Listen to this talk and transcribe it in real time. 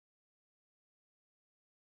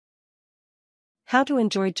How to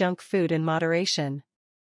enjoy junk food in moderation.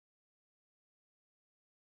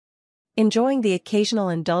 Enjoying the occasional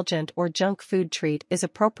indulgent or junk food treat is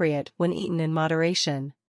appropriate when eaten in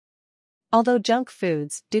moderation. Although junk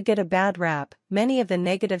foods do get a bad rap, many of the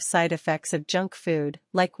negative side effects of junk food,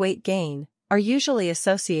 like weight gain, are usually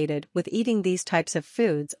associated with eating these types of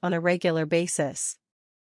foods on a regular basis.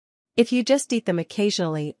 If you just eat them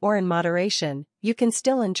occasionally or in moderation, you can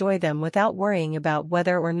still enjoy them without worrying about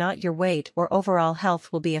whether or not your weight or overall health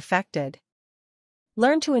will be affected.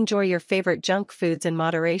 Learn to enjoy your favorite junk foods in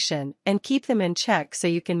moderation and keep them in check so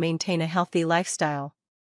you can maintain a healthy lifestyle.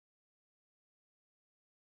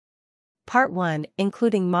 Part 1,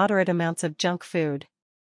 including moderate amounts of junk food.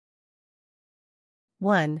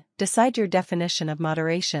 1. Decide your definition of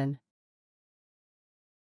moderation.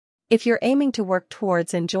 If you're aiming to work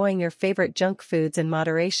towards enjoying your favorite junk foods in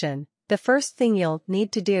moderation, the first thing you'll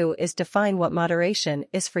need to do is define what moderation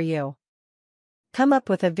is for you. Come up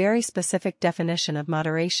with a very specific definition of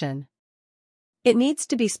moderation. It needs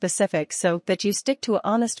to be specific so that you stick to an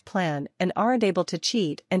honest plan and aren't able to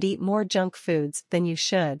cheat and eat more junk foods than you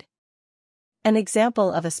should. An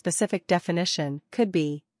example of a specific definition could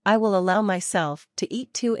be, I will allow myself to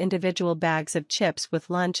eat 2 individual bags of chips with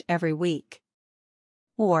lunch every week.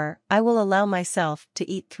 Or, I will allow myself to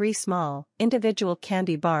eat 3 small, individual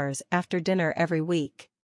candy bars after dinner every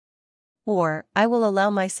week. Or, I will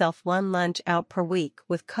allow myself 1 lunch out per week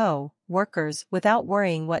with co-workers without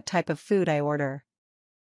worrying what type of food I order.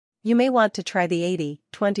 You may want to try the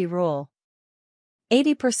 80-20 rule.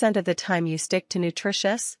 80% of the time you stick to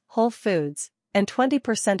nutritious, whole foods, and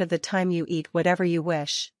 20% of the time you eat whatever you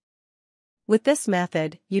wish. With this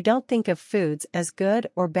method, you don't think of foods as good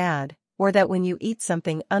or bad, or that when you eat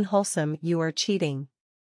something unwholesome you are cheating.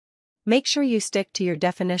 Make sure you stick to your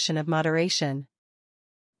definition of moderation.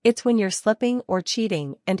 It's when you're slipping or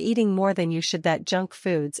cheating and eating more than you should that junk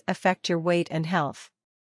foods affect your weight and health.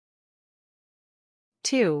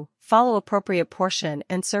 2. Follow appropriate portion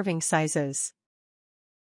and serving sizes.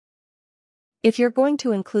 If you're going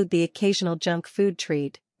to include the occasional junk food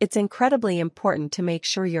treat, it's incredibly important to make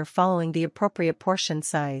sure you're following the appropriate portion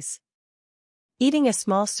size. Eating a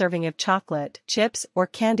small serving of chocolate, chips, or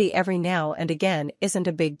candy every now and again isn't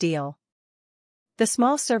a big deal. The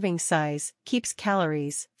small serving size keeps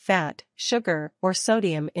calories, fat, sugar, or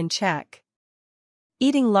sodium in check.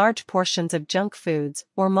 Eating large portions of junk foods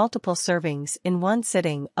or multiple servings in one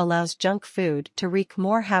sitting allows junk food to wreak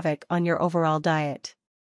more havoc on your overall diet.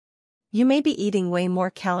 You may be eating way more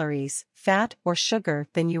calories, fat, or sugar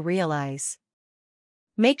than you realize.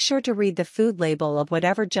 Make sure to read the food label of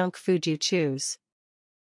whatever junk food you choose.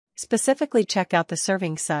 Specifically check out the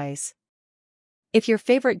serving size. If your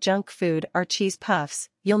favorite junk food are cheese puffs,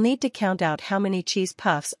 you'll need to count out how many cheese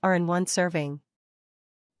puffs are in one serving.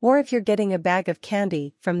 Or if you're getting a bag of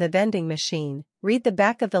candy from the vending machine, read the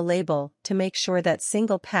back of the label to make sure that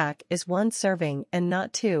single pack is 1 serving and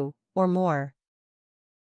not 2 or more.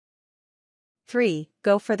 3.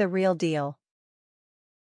 Go for the real deal.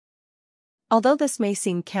 Although this may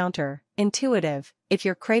seem counter-intuitive, if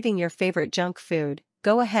you're craving your favorite junk food,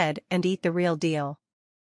 go ahead and eat the real deal.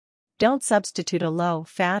 Don't substitute a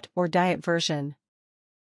low-fat or diet version.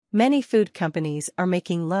 Many food companies are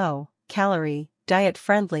making low-calorie,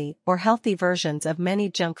 diet-friendly or healthy versions of many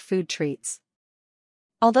junk food treats.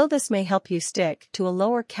 Although this may help you stick to a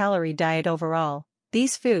lower-calorie diet overall,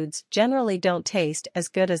 these foods generally don't taste as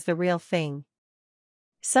good as the real thing.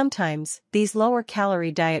 Sometimes, these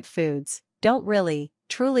lower-calorie diet foods don't really,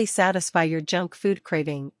 truly satisfy your junk food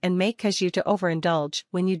craving and may cause you to overindulge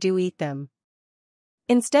when you do eat them.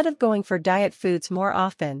 Instead of going for diet foods more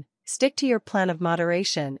often, stick to your plan of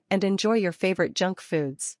moderation and enjoy your favorite junk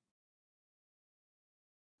foods.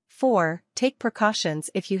 4. Take precautions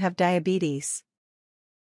if you have diabetes.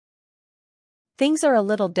 Things are a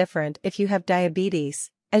little different if you have diabetes,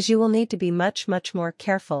 as you will need to be much more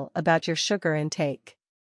careful about your sugar intake.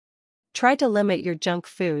 Try to limit your junk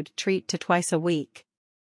food treat to twice a week.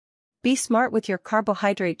 Be smart with your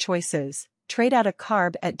carbohydrate choices, trade out a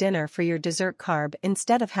carb at dinner for your dessert carb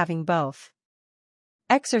instead of having both.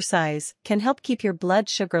 Exercise can help keep your blood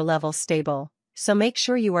sugar levels stable, so make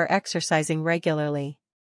sure you are exercising regularly.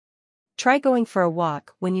 Try going for a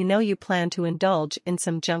walk when you know you plan to indulge in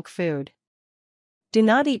some junk food. Do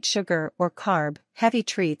not eat sugar or carb-heavy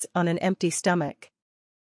treats on an empty stomach.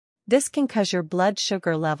 This can cause your blood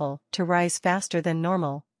sugar level to rise faster than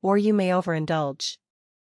normal, or you may overindulge.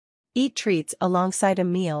 Eat treats alongside a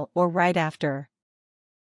meal or right after.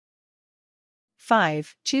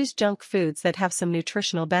 5. Choose junk foods that have some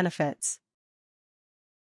nutritional benefits.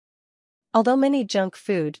 Although many junk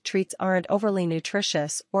food treats aren't overly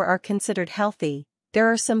nutritious or are considered healthy, there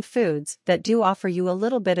are some foods that do offer you a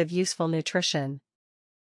little bit of useful nutrition.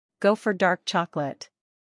 Go for dark chocolate.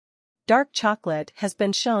 Dark chocolate has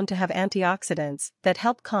been shown to have antioxidants that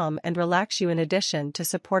help calm and relax you in addition to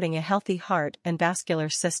supporting a healthy heart and vascular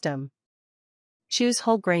system. Choose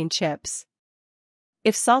whole grain chips.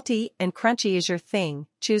 If salty and crunchy is your thing,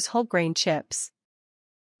 choose whole grain chips.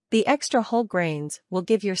 The extra whole grains will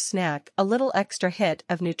give your snack a little extra hit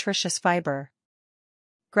of nutritious fiber.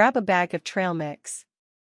 Grab a bag of trail mix.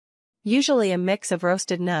 Usually a mix of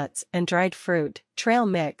roasted nuts and dried fruit, trail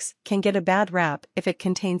mix can get a bad rap if it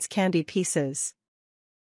contains candy pieces.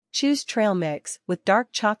 Choose trail mix with dark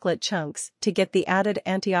chocolate chunks to get the added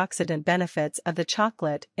antioxidant benefits of the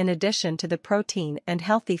chocolate in addition to the protein and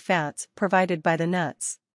healthy fats provided by the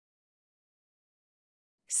nuts.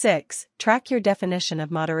 6. Track your definition of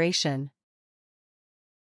moderation.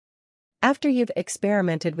 After you've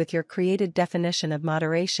experimented with your created definition of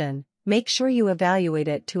moderation, make sure you evaluate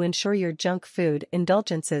it to ensure your junk food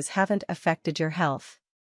indulgences haven't affected your health.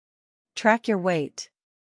 Track your weight.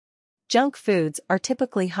 Junk foods are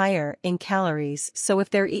typically higher in calories, so if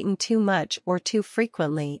they're eaten too much or too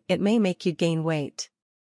frequently, it may make you gain weight.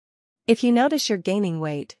 If you notice you're gaining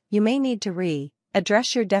weight, you may need to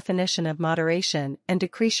address your definition of moderation and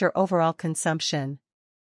decrease your overall consumption.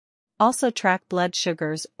 Also track blood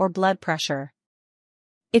sugars or blood pressure.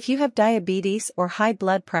 If you have diabetes or high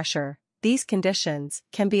blood pressure, these conditions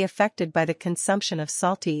can be affected by the consumption of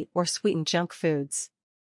salty or sweetened junk foods.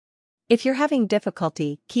 If you're having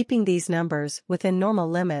difficulty keeping these numbers within normal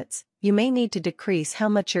limits, you may need to decrease how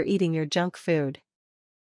much you're eating your junk food.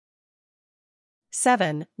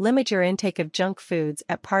 7. Limit your intake of junk foods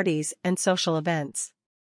at parties and social events.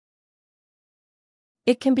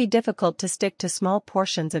 It can be difficult to stick to small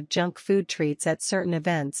portions of junk food treats at certain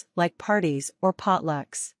events like parties or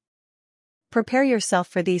potlucks. Prepare yourself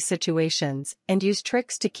for these situations and use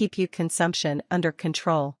tricks to keep your consumption under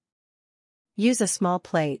control. Use a small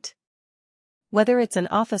plate. Whether it's an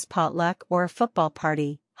office potluck or a football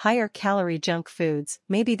party, higher calorie junk foods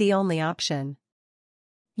may be the only option.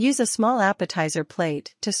 Use a small appetizer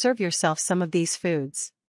plate to serve yourself some of these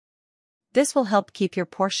foods. This will help keep your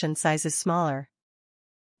portion sizes smaller.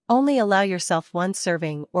 Only allow yourself one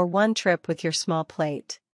serving or one trip with your small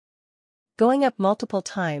plate. Going up multiple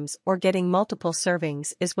times or getting multiple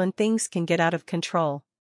servings is when things can get out of control.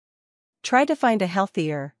 Try to find a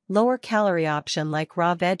healthier, lower-calorie option like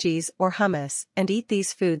raw veggies or hummus and eat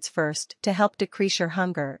these foods first to help decrease your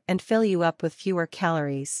hunger and fill you up with fewer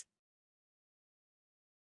calories.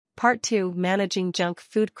 Part 2. Managing junk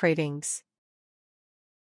food cravings.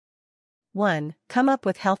 1. Come up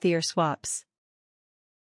with healthier swaps.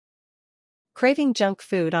 Craving junk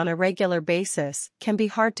food on a regular basis can be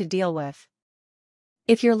hard to deal with.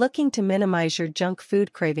 If you're looking to minimize your junk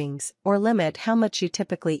food cravings or limit how much you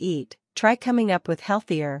typically eat, try coming up with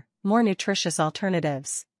healthier, more nutritious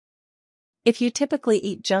alternatives. If you typically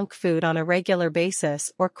eat junk food on a regular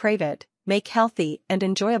basis or crave it, make healthy and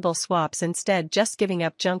enjoyable swaps instead, just giving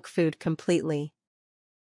up junk food completely.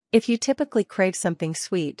 If you typically crave something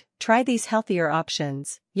sweet, try these healthier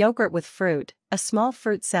options: yogurt with fruit, a small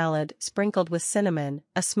fruit salad sprinkled with cinnamon,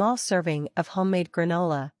 a small serving of homemade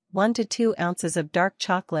granola, 1 to 2 ounces of dark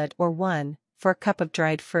chocolate or 1/4 cup of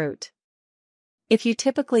dried fruit. If you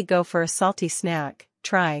typically go for a salty snack,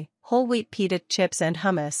 try whole wheat pita chips and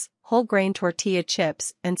hummus, whole grain tortilla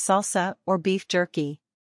chips and salsa or beef jerky.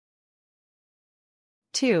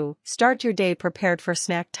 2. Start your day prepared for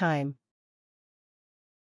snack time.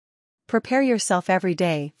 Prepare yourself every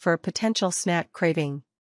day for a potential snack craving.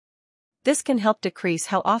 This can help decrease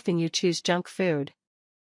how often you choose junk food.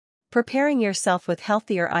 Preparing yourself with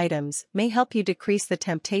healthier items may help you decrease the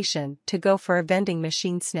temptation to go for a vending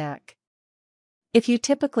machine snack. If you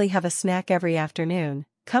typically have a snack every afternoon,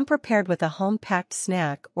 come prepared with a home-packed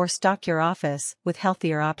snack or stock your office with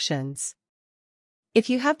healthier options. If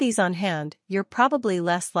you have these on hand, you're probably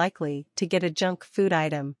less likely to get a junk food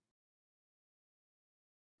item.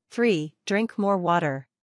 3. Drink more water.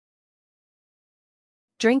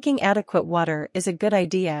 Drinking adequate water is a good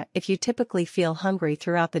idea if you typically feel hungry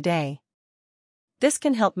throughout the day. This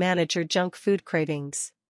can help manage your junk food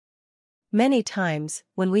cravings. Many times,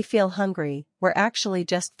 when we feel hungry, we're actually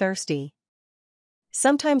just thirsty.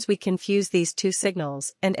 Sometimes we confuse these two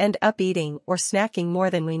signals and end up eating or snacking more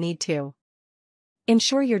than we need to.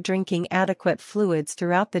 Ensure you're drinking adequate fluids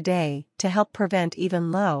throughout the day to help prevent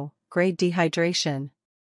even low-grade dehydration.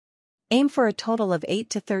 Aim for a total of 8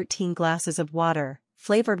 to 13 glasses of water,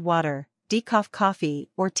 flavored water, decaf coffee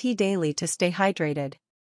or tea daily to stay hydrated.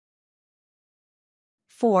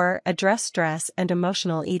 4. Address stress and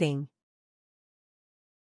emotional eating.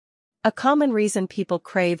 A common reason people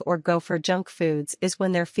crave or go for junk foods is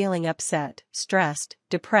when they're feeling upset, stressed,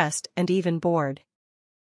 depressed, and even bored.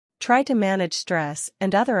 Try to manage stress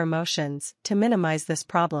and other emotions to minimize this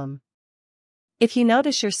problem. If you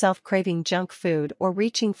notice yourself craving junk food or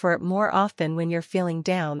reaching for it more often when you're feeling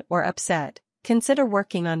down or upset, consider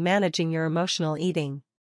working on managing your emotional eating.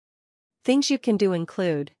 Things you can do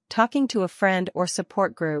include talking to a friend or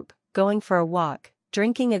support group, going for a walk,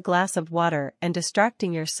 drinking a glass of water, and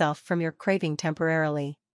distracting yourself from your craving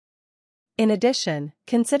temporarily. In addition,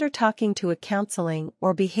 consider talking to a counseling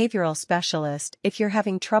or behavioral specialist if you're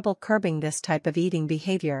having trouble curbing this type of eating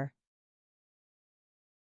behavior.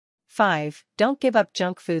 5. Don't give up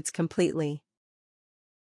junk foods completely.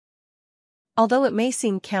 Although it may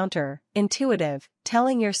seem counter-intuitive,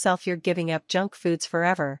 telling yourself you're giving up junk foods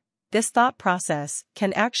forever, this thought process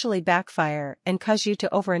can actually backfire and cause you to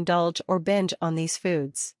overindulge or binge on these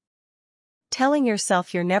foods. Telling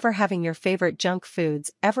yourself you're never having your favorite junk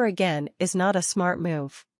foods ever again is not a smart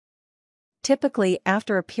move. Typically,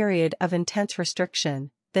 after a period of intense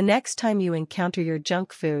restriction, the next time you encounter your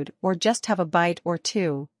junk food or just have a bite or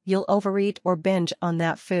two, you'll overeat or binge on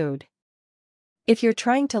that food. If you're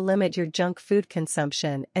trying to limit your junk food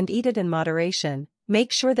consumption and eat it in moderation, make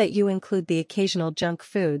sure that you include the occasional junk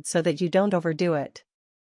food so that you don't overdo it.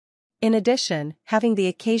 In addition, having the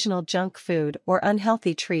occasional junk food or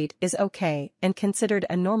unhealthy treat is okay and considered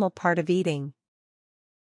a normal part of eating.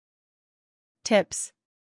 Tips.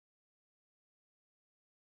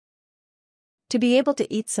 To be able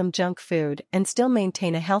to eat some junk food and still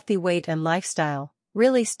maintain a healthy weight and lifestyle,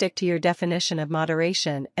 really stick to your definition of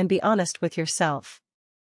moderation and be honest with yourself.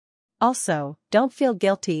 Also, don't feel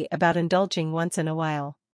guilty about indulging once in a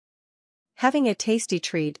while. Having a tasty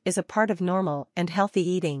treat is a part of normal and healthy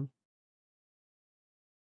eating.